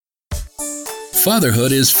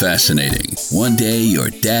Fatherhood is fascinating. One day you're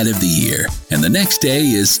Dad of the Year, and the next day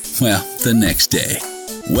is, well, the next day.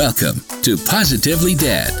 Welcome to Positively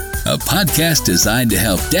Dad, a podcast designed to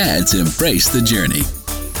help dads embrace the journey.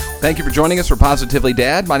 Thank you for joining us for Positively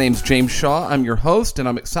Dad. My name's James Shaw. I'm your host, and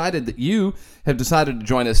I'm excited that you have decided to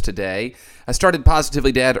join us today. I started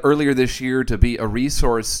Positively Dad earlier this year to be a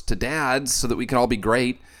resource to dads so that we can all be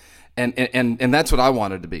great. And that's what I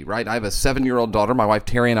wanted to be, right? I have a 7-year-old daughter. My wife,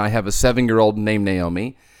 Terry, and I have a 7-year-old named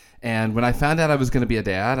Naomi. And when I found out I was going to be a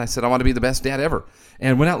dad, I said, I want to be the best dad ever.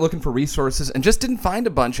 And went out looking for resources and just didn't find a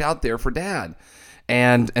bunch out there for dad.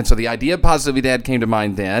 And so the idea of Positively Dad came to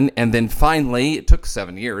mind then. And then finally, it took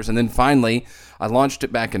 7 years. And then finally, I launched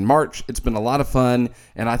it back in March. It's been a lot of fun.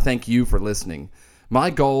 And I thank you for listening. My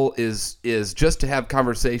goal is just to have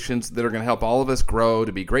conversations that are going to help all of us grow,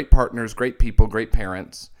 to be great partners, great people, great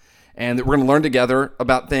parents. And that we're going to learn together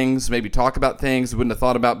about things, maybe talk about things we wouldn't have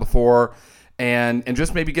thought about before, and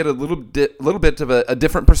just maybe get a little bit of a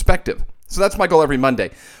different perspective. So that's my goal every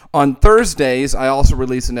Monday. On Thursdays, I also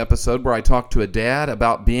release an episode where I talk to a dad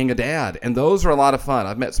about being a dad, and those are a lot of fun.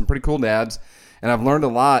 I've met some pretty cool dads, and I've learned a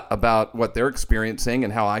lot about what they're experiencing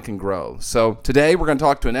and how I can grow. So today, we're going to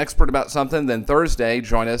talk to an expert about something. Then Thursday,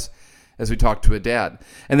 join us as we talk to a dad.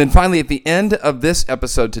 And then finally, at the end of this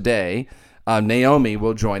episode today, Naomi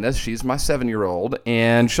will join us. She's my 7-year-old,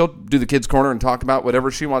 and she'll do the Kids Corner and talk about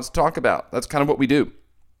whatever she wants to talk about. That's kind of what we do.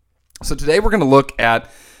 So today we're going to look at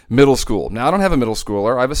middle school. Now, I don't have a middle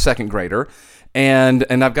schooler. I have a second grader, and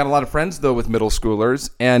I've got a lot of friends, though, with middle schoolers,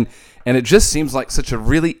 and it just seems like such a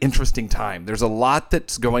really interesting time. There's a lot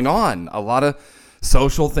that's going on. A lot of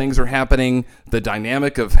social things are happening. The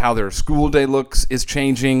dynamic of how their school day looks is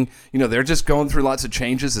changing. You know, they're just going through lots of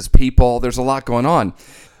changes as people. There's a lot going on.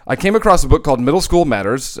 I came across a book called Middle School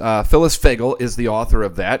Matters. Phyllis Fagel is the author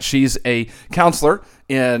of that. She's a counselor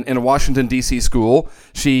in a Washington, D.C. school.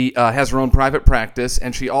 She has her own private practice,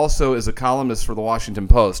 and she also is a columnist for the Washington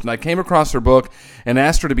Post. And I came across her book and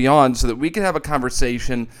asked her to be on so that we could have a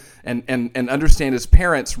conversation and understand as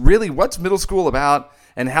parents really what's middle school about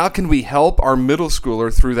and how can we help our middle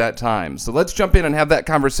schooler through that time. So let's jump in and have that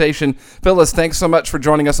conversation. Phyllis, thanks so much for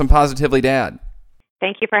joining us on Positively Dad.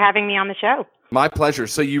 Thank you for having me on the show. My pleasure.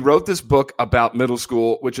 So you wrote this book about middle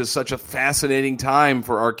school, which is such a fascinating time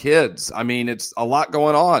for our kids. I mean, it's a lot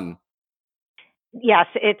going on. Yes,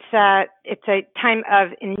 it's a time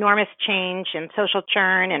of enormous change and social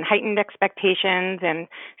churn and heightened expectations, and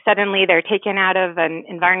suddenly they're taken out of an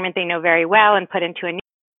environment they know very well and put into a new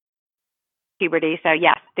puberty. So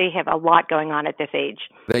yes, they have a lot going on at this age.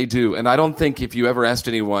 They do. And I don't think if you ever asked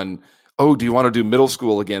anyone, oh, do you want to do middle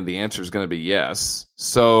school again? The answer is going to be yes.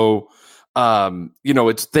 So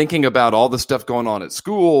it's thinking about all the stuff going on at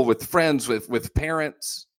school with friends, with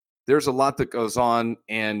parents. There's a lot that goes on,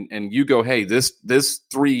 and you go, hey, this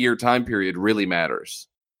 3-year time period really matters.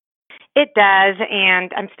 It does,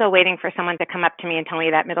 and I'm still waiting for someone to come up to me and tell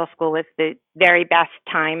me that middle school was the very best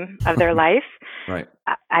time of their life. Right.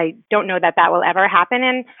 I don't know that will ever happen,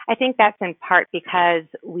 and I think that's in part because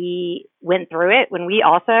we went through it when we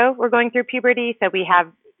also were going through puberty, so we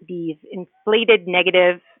have these inflated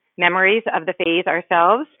negative memories of the phase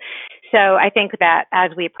ourselves. So I think that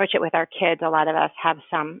as we approach it with our kids, a lot of us have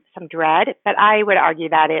some dread, but I would argue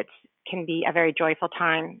that it can be a very joyful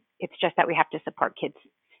time. It's just that we have to support kids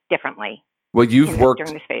differently. Well, you've worked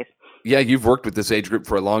during this phase. Yeah, you've worked with this age group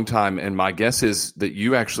for a long time, and my guess is that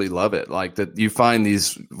you actually love it, like that you find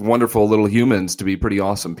these wonderful little humans to be pretty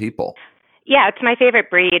awesome people. Yeah, it's my favorite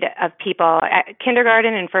breed of people.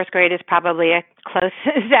 Kindergarten and first grade is probably a close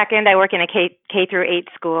second. I work in a K through 8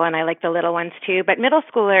 school, and I like the little ones too. But middle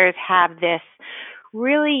schoolers have this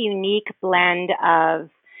really unique blend of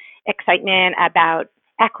excitement about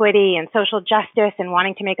equity and social justice and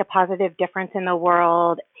wanting to make a positive difference in the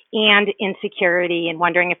world, and insecurity and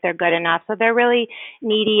wondering if they're good enough. So they're really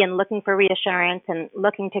needy and looking for reassurance and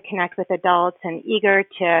looking to connect with adults and eager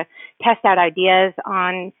to test out ideas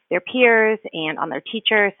on their peers and on their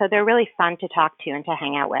teachers. So they're really fun to talk to and to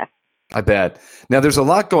hang out with. I bet. Now, there's a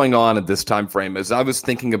lot going on at this time frame. As I was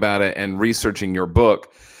thinking about it and researching your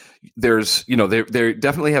book, there's, they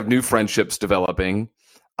definitely have new friendships developing.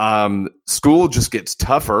 School just gets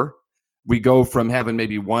tougher. We go from having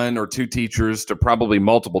maybe 1 or 2 teachers to probably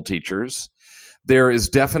multiple teachers. There is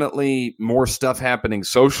definitely more stuff happening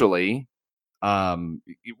socially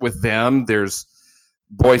with them. There's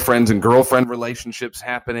boyfriends and girlfriend relationships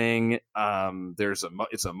happening.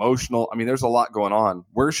 It's emotional. I mean, there's a lot going on.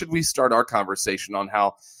 Where should we start our conversation on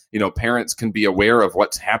how, parents can be aware of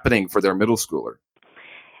what's happening for their middle schooler?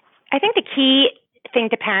 I think the key thing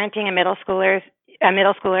to parenting a middle schooler a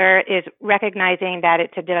middle schooler is recognizing that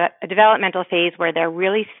it's a developmental phase where they're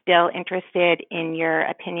really still interested in your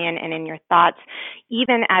opinion and in your thoughts,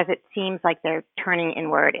 even as it seems like they're turning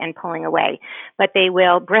inward and pulling away. But they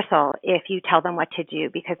will bristle if you tell them what to do,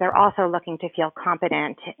 because they're also looking to feel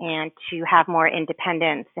competent and to have more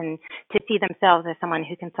independence and to see themselves as someone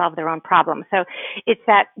who can solve their own problems. So it's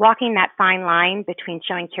that walking that fine line between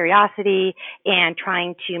showing curiosity and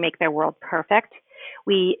trying to make their world perfect.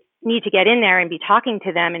 We need to get in there and be talking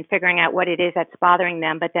to them and figuring out what it is that's bothering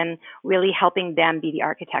them, but then really helping them be the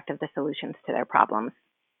architect of the solutions to their problems.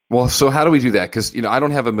 Well, so how do we do that? Because, I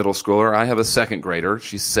don't have a middle schooler. I have a second grader.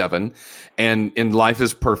 She's 7, and life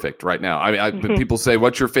is perfect right now. People say,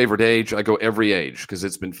 what's your favorite age? I go every age because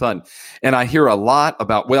it's been fun. And I hear a lot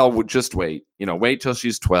about, well, just wait, wait till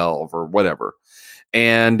she's 12 or whatever.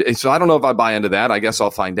 And so I don't know if I buy into that. I guess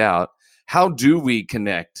I'll find out. How do we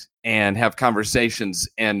connect and have conversations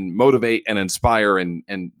and motivate and inspire, and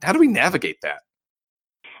how do we navigate that?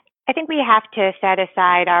 I think we have to set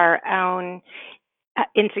aside our own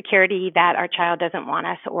insecurity that our child doesn't want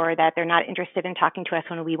us or that they're not interested in talking to us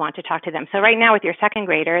when we want to talk to them. So right now with your second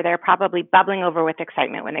grader, they're probably bubbling over with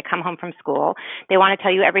excitement when they come home from school. They want to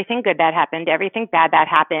tell you everything good that happened, everything bad that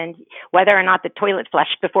happened, whether or not the toilet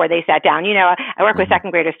flushed before they sat down. I work with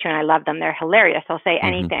second graders too, and I love them. They're hilarious. They'll say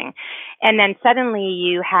anything. And then suddenly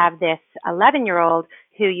you have this 11-year-old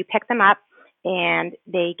who you pick them up and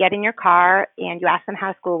they get in your car and you ask them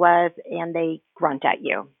how school was and they grunt at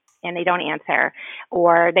you and they don't answer,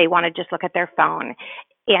 or they want to just look at their phone.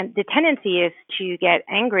 And the tendency is to get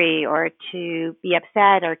angry or to be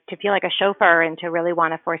upset or to feel like a chauffeur and to really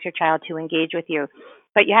want to force your child to engage with you.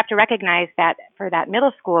 But you have to recognize that for that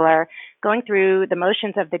middle schooler, going through the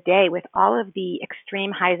motions of the day with all of the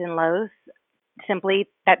extreme highs and lows simply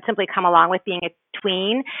come along with being a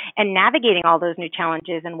tween and navigating all those new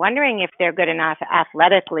challenges and wondering if they're good enough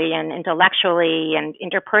athletically and intellectually and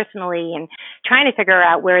interpersonally and trying to figure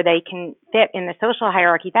out where they can fit in the social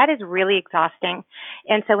hierarchy, that is really exhausting.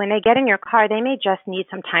 And so when they get in your car, they may just need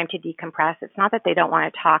some time to decompress. It's not that they don't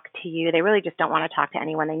want to talk to you. They really just don't want to talk to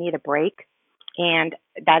anyone. They need a break. And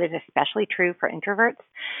that is especially true for introverts.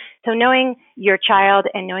 So knowing your child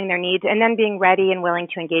and knowing their needs and then being ready and willing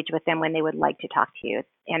to engage with them when they would like to talk to you.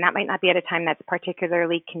 And that might not be at a time that's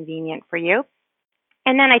particularly convenient for you.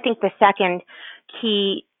 And then I think the second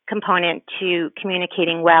key component to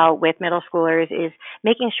communicating well with middle schoolers is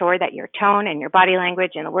making sure that your tone and your body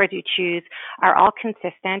language and the words you choose are all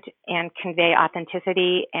consistent and convey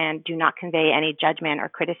authenticity and do not convey any judgment or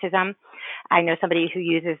criticism. I know somebody who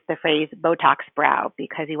uses the phrase Botox brow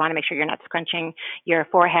because you want to make sure you're not scrunching your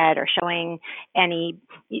forehead or showing any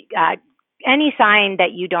sign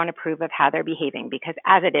that you don't approve of how they're behaving, because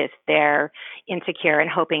as it is, they're insecure and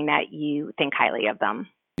hoping that you think highly of them.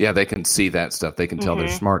 Yeah, they can see that stuff. They can tell they're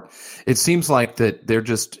smart. It seems like that they're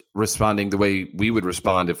just responding the way we would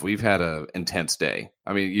respond if we've had an intense day.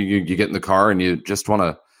 I mean, you get in the car and you just want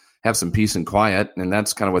to have some peace and quiet, and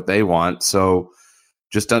that's kind of what they want. So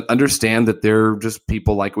just understand that they're just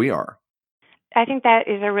people like we are. I think that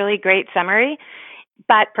is a really great summary.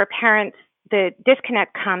 But for parents, the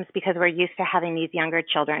disconnect comes because we're used to having these younger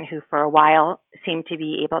children who for a while seem to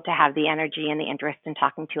be able to have the energy and the interest in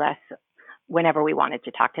talking to us whenever we wanted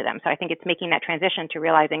to talk to them. So I think it's making that transition to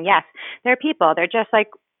realizing, yes, they're people. They're just like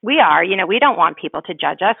we are. We don't want people to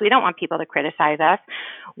judge us. We don't want people to criticize us.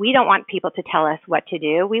 We don't want people to tell us what to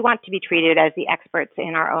do. We want to be treated as the experts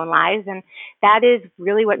in our own lives. And that is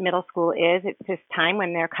really what middle school is. It's this time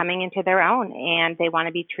when they're coming into their own and they want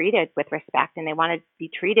to be treated with respect and they want to be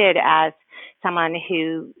treated as someone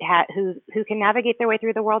who can navigate their way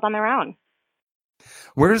through the world on their own.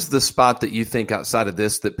 Where's the spot that you think outside of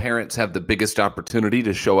this that parents have the biggest opportunity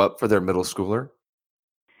to show up for their middle schooler?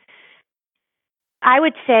 I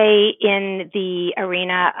would say in the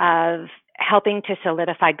arena of helping to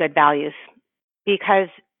solidify good values, because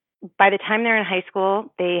by the time they're in high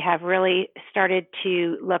school, they have really started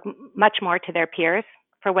to look much more to their peers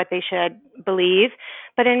for what they should believe.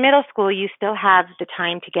 But in middle school, you still have the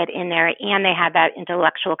time to get in there and they have that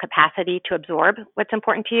intellectual capacity to absorb what's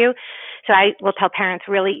important to you. So I will tell parents,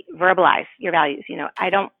 really verbalize your values.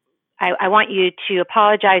 I want you to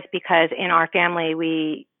apologize because in our family,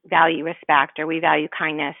 we value respect or we value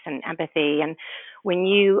kindness and empathy. And when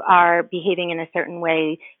you are behaving in a certain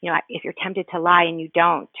way, if you're tempted to lie and you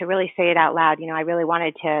don't, to really say it out loud. I really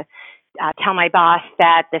wanted to tell my boss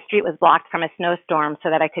that the street was blocked from a snowstorm so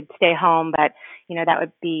that I could stay home, but that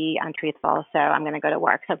would be untruthful. So I'm going to go to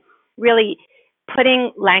work. So really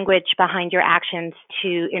putting language behind your actions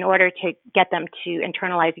in order to get them to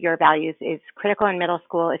internalize your values is critical in middle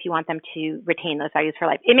school if you want them to retain those values for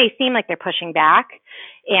life. It may seem like they're pushing back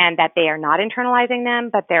and that they are not internalizing them,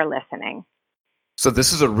 but they're listening. So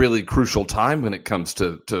this is a really crucial time when it comes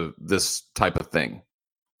to this type of thing.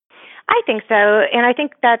 I think so. And I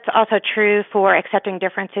think that's also true for accepting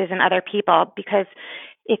differences in other people, because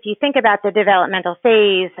if you think about the developmental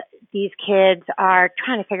phase, these kids are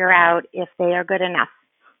trying to figure out if they are good enough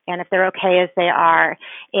and if they're okay as they are.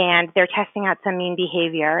 And they're testing out some mean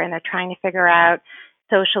behavior, and they're trying to figure out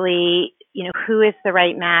socially, who is the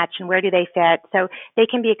right match and where do they fit. So they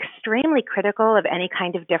can be extremely critical of any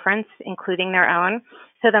kind of difference, including their own.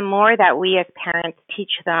 So the more that we as parents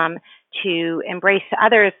teach them to embrace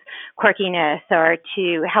others' quirkiness or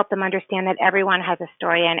to help them understand that everyone has a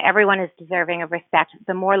story and everyone is deserving of respect,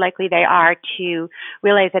 the more likely they are to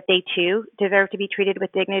realize that they too deserve to be treated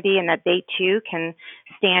with dignity and that they too can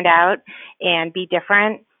stand out and be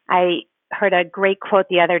different. I heard a great quote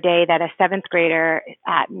the other day that a seventh grader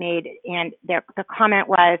made, and the comment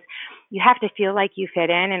was, "You have to feel like you fit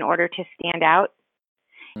in order to stand out."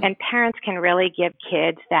 And parents can really give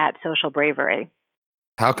kids that social bravery.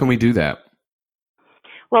 How can we do that?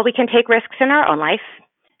 Well, we can take risks in our own life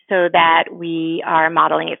so that we are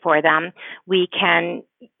modeling it for them. We can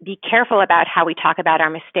be careful about how we talk about our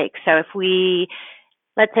mistakes. So if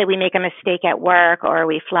let's say we make a mistake at work or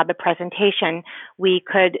we flub a presentation, we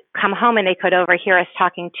could come home and they could overhear us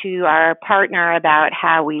talking to our partner about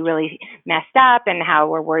how we really messed up and how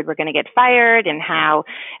we're worried we're going to get fired and how,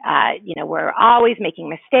 we're always making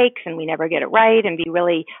mistakes and we never get it right, and be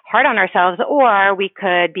really hard on ourselves. Or we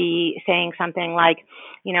could be saying something like,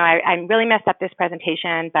 I really messed up this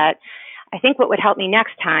presentation, but I think what would help me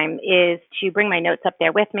next time is to bring my notes up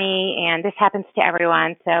there with me, and this happens to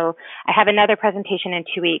everyone. So I have another presentation in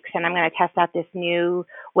 2 weeks, and I'm going to test out this new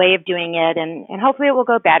way of doing it, and hopefully it will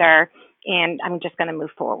go better, and I'm just going to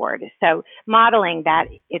move forward. So modeling that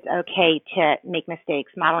it's okay to make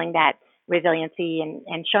mistakes, modeling that resiliency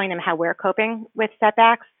and showing them how we're coping with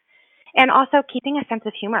setbacks, and also keeping a sense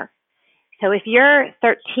of humor. So if you're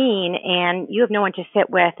 13 and you have no one to sit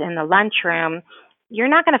with in the lunchroom, you're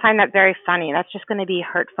not going to find that very funny. That's just going to be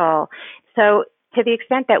hurtful. So to the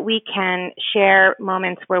extent that we can share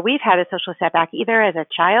moments where we've had a social setback, either as a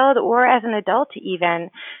child or as an adult even,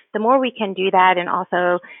 the more we can do that and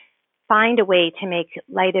also find a way to make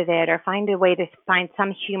light of it or find a way to find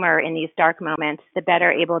some humor in these dark moments, the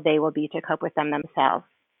better able they will be to cope with them themselves.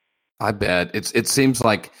 I bet. It seems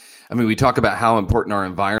like, we talk about how important our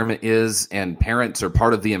environment is, and parents are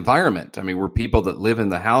part of the environment. We're people that live in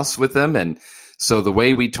the house with them, and so the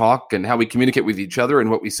way we talk and how we communicate with each other and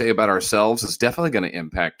what we say about ourselves is definitely going to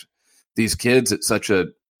impact these kids at such a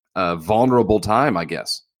vulnerable time, I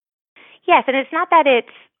guess. Yes, and it's not that it's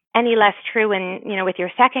any less true when, with your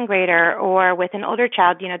second grader or with an older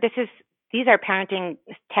child. These are parenting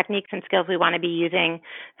techniques and skills we want to be using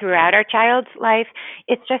throughout our child's life.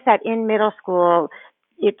 It's just that in middle school,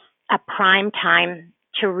 it's a prime time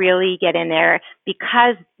to really get in there,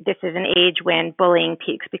 because this is an age when bullying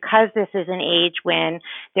peaks, because this is an age when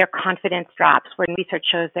their confidence drops, when research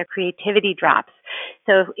shows their creativity drops.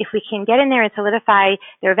 So if we can get in there and solidify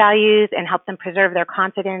their values and help them preserve their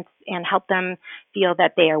confidence and help them feel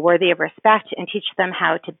that they are worthy of respect and teach them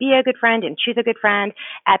how to be a good friend and choose a good friend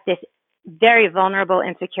at this very vulnerable,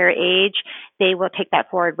 insecure age, they will take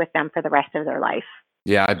that forward with them for the rest of their life.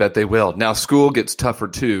 Yeah, I bet they will. Now, school gets tougher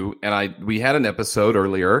too, and we had an episode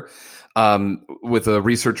earlier with a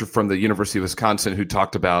researcher from the University of Wisconsin who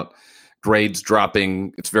talked about grades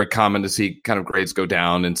dropping. It's very common to see kind of grades go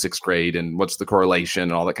down in sixth grade, and what's the correlation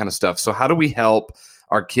and all that kind of stuff. So how do we help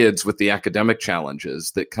our kids with the academic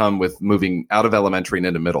challenges that come with moving out of elementary and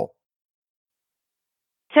into middle?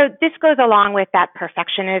 So this goes along with that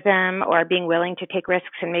perfectionism or being willing to take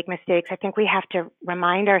risks and make mistakes. I think we have to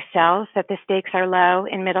remind ourselves that the stakes are low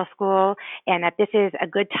in middle school and that this is a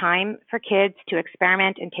good time for kids to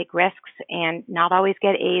experiment and take risks and not always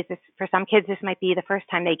get A's. For some kids, this might be the first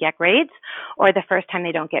time they get grades or the first time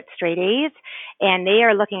they don't get straight A's, and they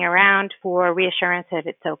are looking around for reassurance that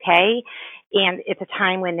it's okay. And it's a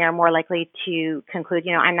time when they're more likely to conclude,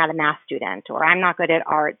 I'm not a math student or I'm not good at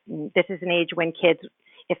art. And this is an age when kids,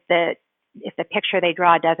 if the picture they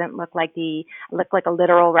draw doesn't look like a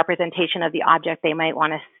literal representation of the object, they might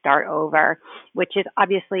want to start over, which is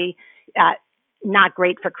obviously not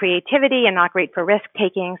great for creativity and not great for risk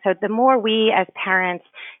taking. So the more we as parents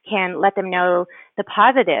can let them know the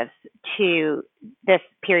positives to this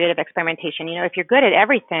period of experimentation. If you're good at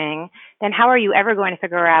everything, then how are you ever going to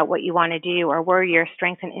figure out what you want to do or where your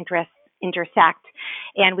strengths and interests intersect?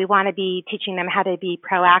 And we want to be teaching them how to be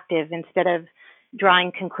proactive instead of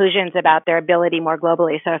drawing conclusions about their ability more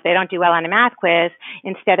globally. So if they don't do well on a math quiz,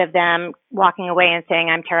 instead of them walking away and saying,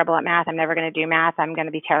 I'm terrible at math, I'm never going to do math, I'm going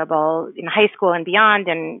to be terrible in high school and beyond,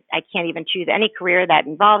 and I can't even choose any career that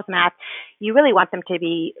involves math, you really want them to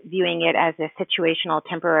be viewing it as a situational,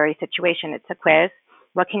 temporary situation. It's a quiz.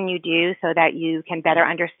 What can you do so that you can better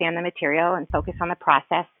understand the material and focus on the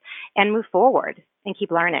process and move forward and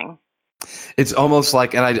keep learning? It's almost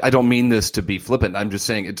like, and I don't mean this to be flippant, I'm just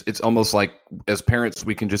saying it's almost like as parents,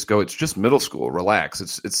 we can just go, it's just middle school, relax.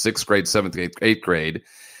 It's sixth grade, seventh grade, eighth grade.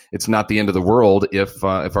 It's not the end of the world if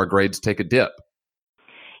our grades take a dip.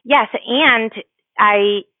 Yes, and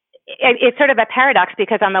it's sort of a paradox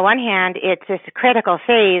because on the one hand, it's this critical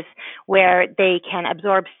phase where they can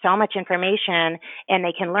absorb so much information and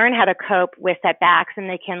they can learn how to cope with setbacks and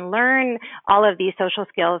they can learn all of these social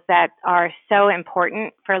skills that are so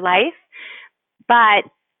important for life. But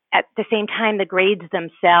at the same time, the grades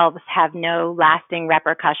themselves have no lasting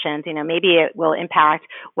repercussions. Maybe it will impact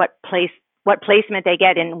what placement they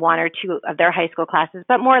get in one or two of their high school classes,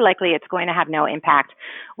 but more likely it's going to have no impact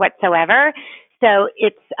whatsoever. So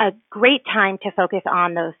it's a great time to focus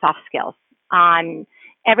on those soft skills, on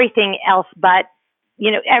everything else but,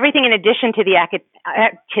 everything in addition to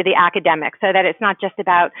the academics, so that it's not just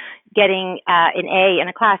about getting an A in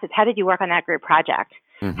a class. It's how did you work on that group project?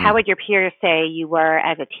 Mm-hmm. How would your peers say you were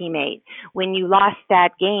as a teammate? When you lost that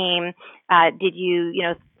game, did you,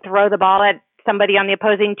 throw the ball at somebody on the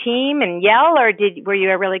opposing team and yell, or were you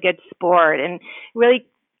a really good sport? And really,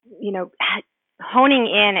 honing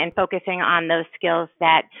in and focusing on those skills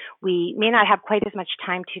that we may not have quite as much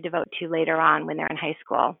time to devote to later on when they're in high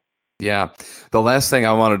school. Yeah. The last thing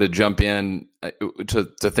I wanted to jump in to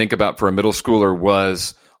think about for a middle schooler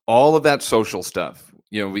was all of that social stuff.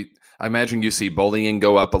 I imagine you see bullying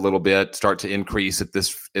go up a little bit, start to increase at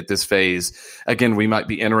this phase. Again, we might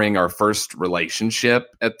be entering our first relationship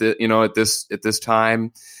at this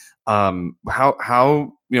time.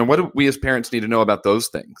 What do we as parents need to know about those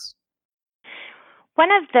things? One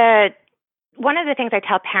of the things I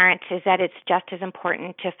tell parents is that it's just as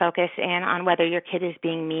important to focus in on whether your kid is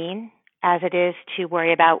being mean as it is to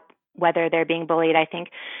worry about whether they're being bullied. I think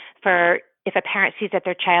if a parent sees that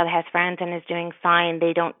their child has friends and is doing fine,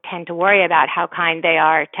 they don't tend to worry about how kind they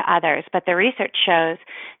are to others. But the research shows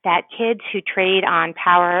that kids who trade on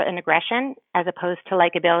power and aggression as opposed to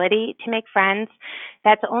likability to make friends,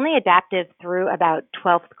 that's only adaptive through about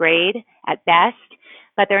 12th grade at best,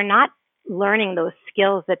 but they're not learning those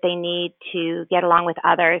skills that they need to get along with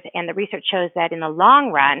others. And the research shows that in the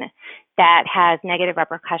long run, that has negative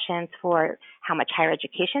repercussions for how much higher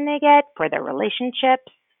education they get, for their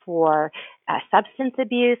relationships, for substance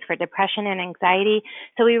abuse, for depression and anxiety.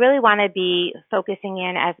 So we really want to be focusing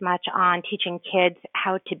in as much on teaching kids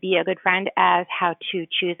how to be a good friend as how to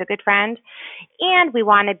choose a good friend. And we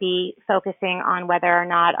want to be focusing on whether or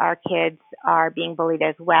not our kids are being bullied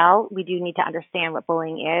as well. We do need to understand what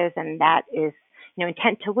bullying is, and that is,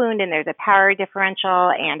 intent to wound, and there's a power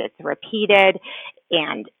differential, and it's repeated,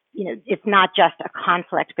 and it's not just a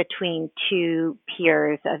conflict between two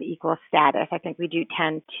peers of equal status. I think we do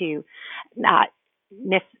tend to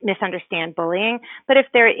misunderstand bullying. But if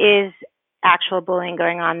there is actual bullying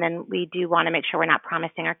going on, then we do want to make sure we're not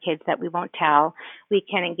promising our kids that we won't tell. We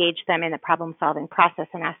can engage them in the problem-solving process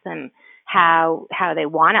and ask them how they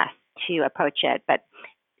want us to approach it. But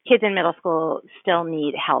kids in middle school still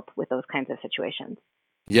need help with those kinds of situations.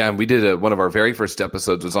 Yeah, and we did one of our very first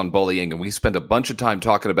episodes was on bullying, and we spent a bunch of time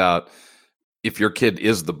talking about if your kid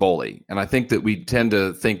is the bully. And I think that we tend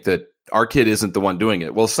to think that our kid isn't the one doing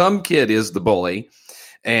it. Well, some kid is the bully,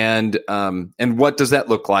 and what does that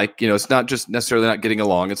look like? It's not just necessarily not getting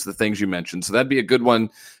along; it's the things you mentioned. So that'd be a good one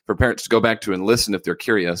for parents to go back to and listen if they're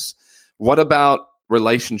curious. What about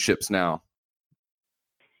relationships now?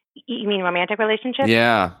 You mean romantic relationships?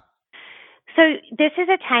 Yeah. So this is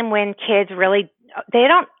a time when kids they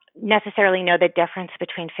don't necessarily know the difference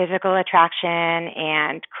between physical attraction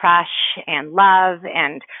and crush and love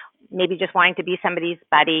and maybe just wanting to be somebody's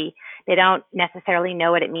buddy. They don't necessarily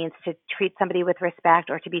know what it means to treat somebody with respect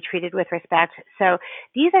or to be treated with respect. So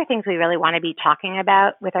these are things we really want to be talking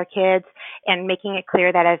about with our kids and making it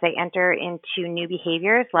clear that as they enter into new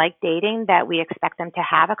behaviors like dating, that we expect them to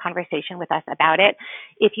have a conversation with us about it.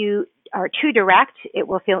 If you are too direct, it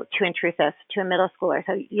will feel too intrusive to a middle schooler.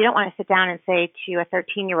 So you don't want to sit down and say to a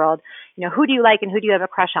 13-year-old, who do you like and who do you have a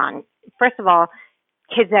crush on? First of all,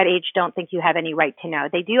 kids that age don't think you have any right to know.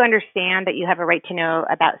 They do understand that you have a right to know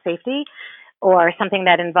about safety or something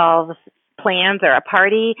that involves plans or a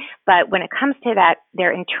party. But when it comes to that,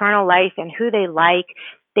 their internal life and who they like,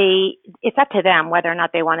 it's up to them whether or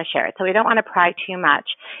not they want to share it. So we don't want to pry too much,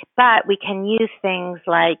 but we can use things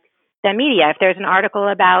like the media. If there's an article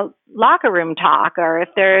about locker room talk, or if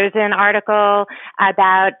there's an article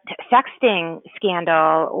about sexting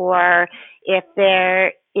scandal, or if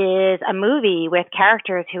there is a movie with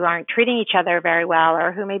characters who aren't treating each other very well,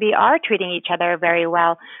 or who maybe are treating each other very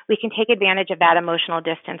well, we can take advantage of that emotional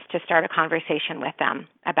distance to start a conversation with them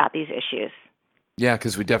about these issues. Yeah,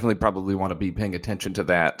 because we definitely probably want to be paying attention to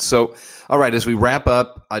that. So, all right, as we wrap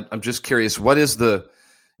up, I'm just curious, what is the,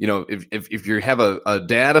 if you have a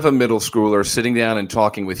dad of a middle schooler sitting down and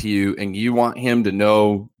talking with you, and you want him to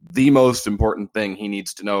know the most important thing he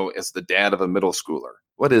needs to know as the dad of a middle schooler,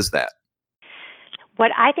 what is that?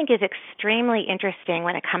 What I think is extremely interesting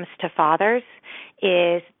when it comes to fathers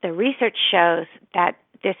is the research shows that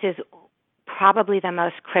this is probably the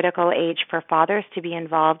most critical age for fathers to be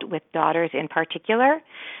involved with daughters in particular,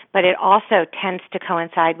 but it also tends to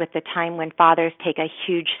coincide with the time when fathers take a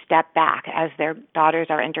huge step back as their daughters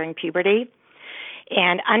are entering puberty.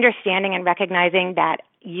 And understanding and recognizing that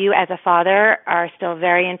you as a father are still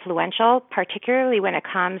very influential, particularly when it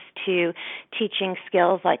comes to teaching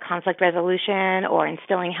skills like conflict resolution or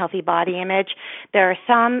instilling healthy body image. There are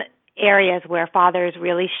some areas where fathers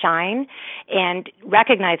really shine, and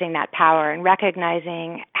recognizing that power and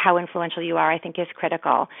recognizing how influential you are, I think, is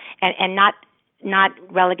critical, and not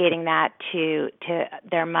relegating that to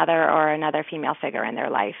their mother or another female figure in their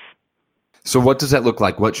life. So what does that look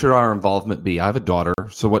like? What should our involvement be? I have a daughter,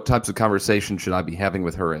 so what types of conversations should I be having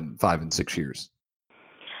with her in 5 and 6 years?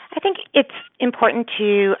 I think it's important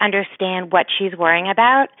to understand what she's worrying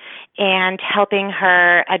about and helping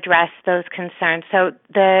her address those concerns. So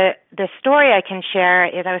the story I can share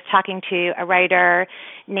is I was talking to a writer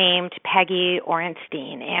named Peggy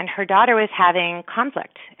Orenstein, and her daughter was having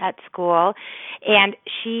conflict at school, and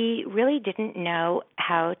she really didn't know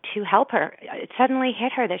how to help her. It suddenly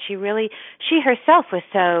hit her that she herself was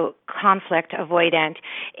so conflict avoidant,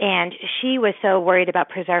 and she was so worried about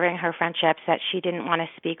preserving her friendships that she didn't want to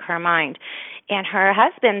speak her mind. And her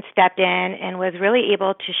husband stepped in and was really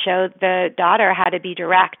able to show the daughter how to be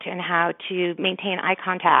direct and how to maintain eye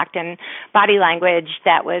contact and body language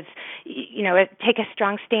that was, take a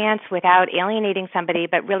strong stance without alienating somebody,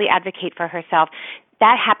 but really advocate for herself.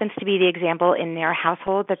 That happens to be the example in their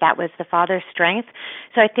household, that was the father's strength.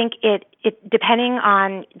 So I think it depending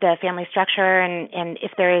on the family structure and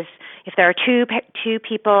if there are two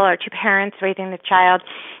people or two parents raising the child,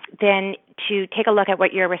 then to take a look at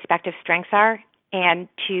what your respective strengths are and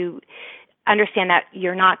to understand that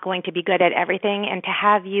you're not going to be good at everything, and to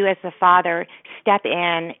have you as the father step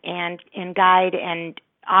in and guide and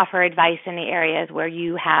offer advice in the areas where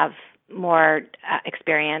you have more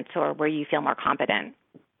experience or where you feel more competent.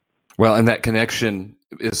 Well, and that connection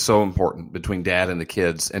is so important between dad and the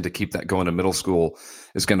kids, and to keep that going to middle school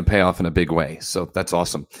is going to pay off in a big way. So that's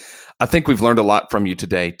awesome. I think we've learned a lot from you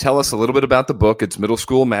today. Tell us a little bit about the book. It's Middle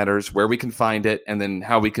School Matters, where we can find it, and then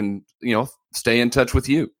how we can, stay in touch with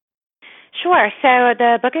you. Sure. So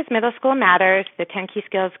the book is Middle School Matters, the 10 Key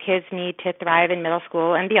Skills Kids Need to Thrive in Middle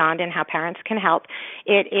School and Beyond, and How Parents Can Help.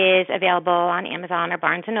 It is available on Amazon or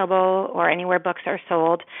Barnes & Noble or anywhere books are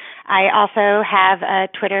sold. I also have a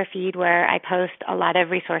Twitter feed where I post a lot of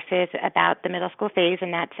resources about the middle school phase,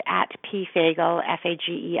 and that's at pfagel,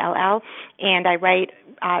 Fagell, and I write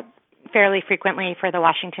fairly frequently for the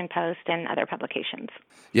Washington Post and other publications.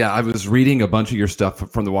 Yeah, I was reading a bunch of your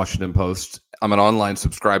stuff from the Washington Post. I'm an online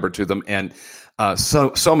subscriber to them, and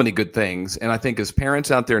so many good things. And I think as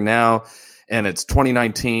parents out there now, and it's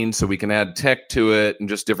 2019, so we can add tech to it and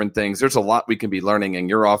just different things, there's a lot we can be learning, and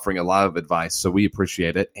you're offering a lot of advice, so we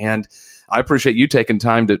appreciate it. And I appreciate you taking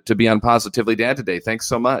time to be on Positively Dad today. Thanks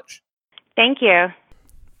so much. Thank you.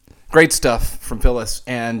 Great stuff from Phyllis,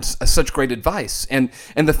 and such great advice. And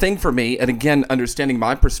the thing for me, and again, understanding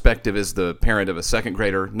my perspective as the parent of a second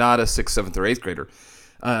grader, not a 6th, 7th, or 8th grader,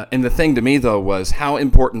 and the thing to me, though, was how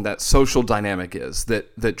important that social dynamic is,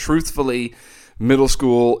 that truthfully, middle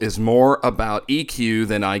school is more about EQ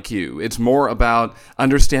than IQ. It's more about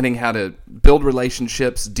understanding how to build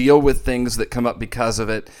relationships, deal with things that come up because of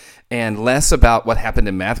it, and less about what happened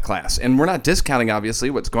in math class. And we're not discounting, obviously,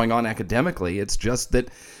 what's going on academically. It's just that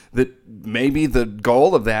maybe the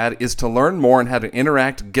goal of that is to learn more on how to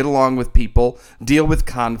interact, get along with people, deal with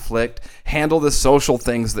conflict, handle the social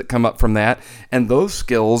things that come up from that. And those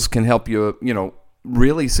skills can help you,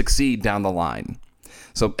 really succeed down the line.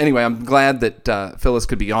 So anyway, I'm glad that Phyllis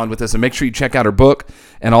could be on with us, and make sure you check out her book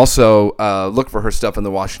and also look for her stuff in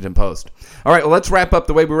the Washington Post. All right, well, let's wrap up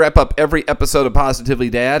the way we wrap up every episode of Positively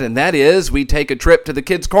Dad, and that is we take a trip to the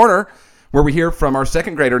Kids Corner, where we hear from our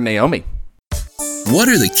second grader, Naomi. What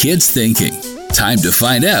are the kids thinking? Time to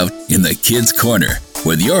find out in the Kids Corner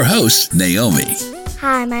with your host, Naomi.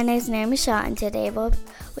 Hi, my name is Naomi Shaw, and today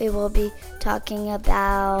we will be talking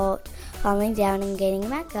about falling down and getting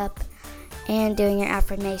back up and doing your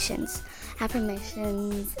affirmations.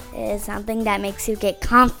 Affirmations is something that makes you get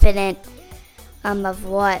confident of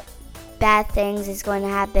what bad things is going to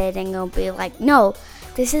happen, and you'll be like, no,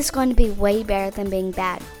 this is going to be way better than being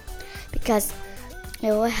bad, because it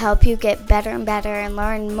will help you get better and better and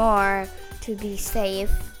learn more to be safe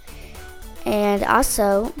and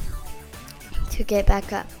also to get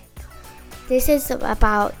back up. This is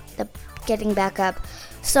about the getting back up.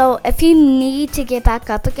 So if you need to get back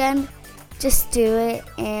up again, just do it,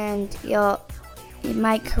 and you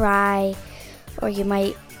might cry or you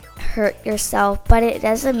might hurt yourself, but it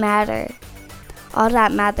doesn't matter. All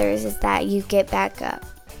that matters is that you get back up.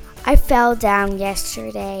 I fell down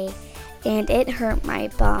yesterday and it hurt my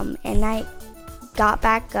bum, and I got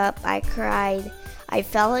back up. I cried. I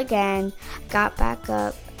fell again, got back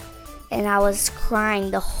up, and I was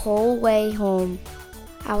crying the whole way home.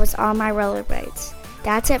 I was on my rollerblades.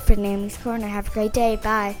 That's it for Naomi's Corner. Have a great day.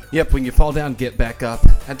 Bye. Yep, when you fall down, get back up.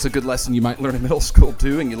 That's a good lesson you might learn in middle school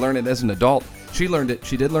too, and you learn it as an adult. She learned it.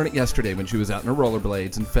 She did learn it yesterday when she was out in her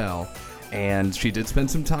rollerblades and fell, and she did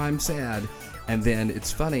spend some time sad. And then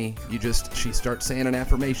it's funny, she starts saying an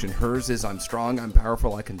affirmation. Hers is, I'm strong, I'm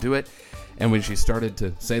powerful, I can do it. And when she started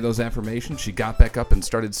to say those affirmations, she got back up and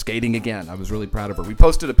started skating again. I was really proud of her. We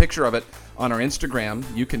posted a picture of it on our Instagram.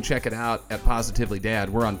 You can check it out at Positively Dad.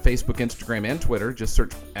 We're on Facebook, Instagram, and Twitter. Just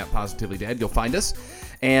search at Positively Dad. You'll find us.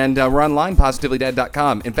 And we're online,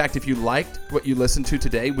 positivelydad.com. In fact, if you liked what you listened to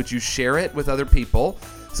today, would you share it with other people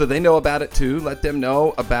so they know about it too? Let them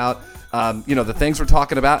know about the things we're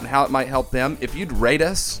talking about and how it might help them. If you'd rate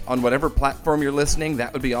us on whatever platform you're listening,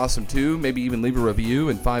 that would be awesome too. Maybe even leave a review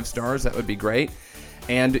and 5 stars. That would be great.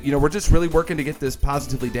 And, we're just really working to get this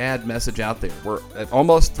Positively Dad message out there. We're at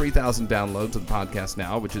almost 3,000 downloads of the podcast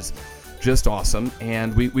now, which is just awesome.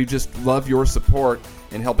 And we just love your support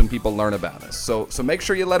in helping people learn about us. So make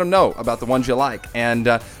sure you let them know about the ones you like. And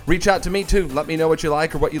reach out to me too. Let me know what you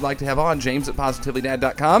like or what you'd like to have on. James at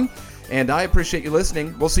positivelydad.com. And I appreciate you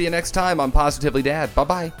listening. We'll see you next time on Positively Dad.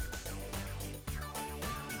 Bye-bye.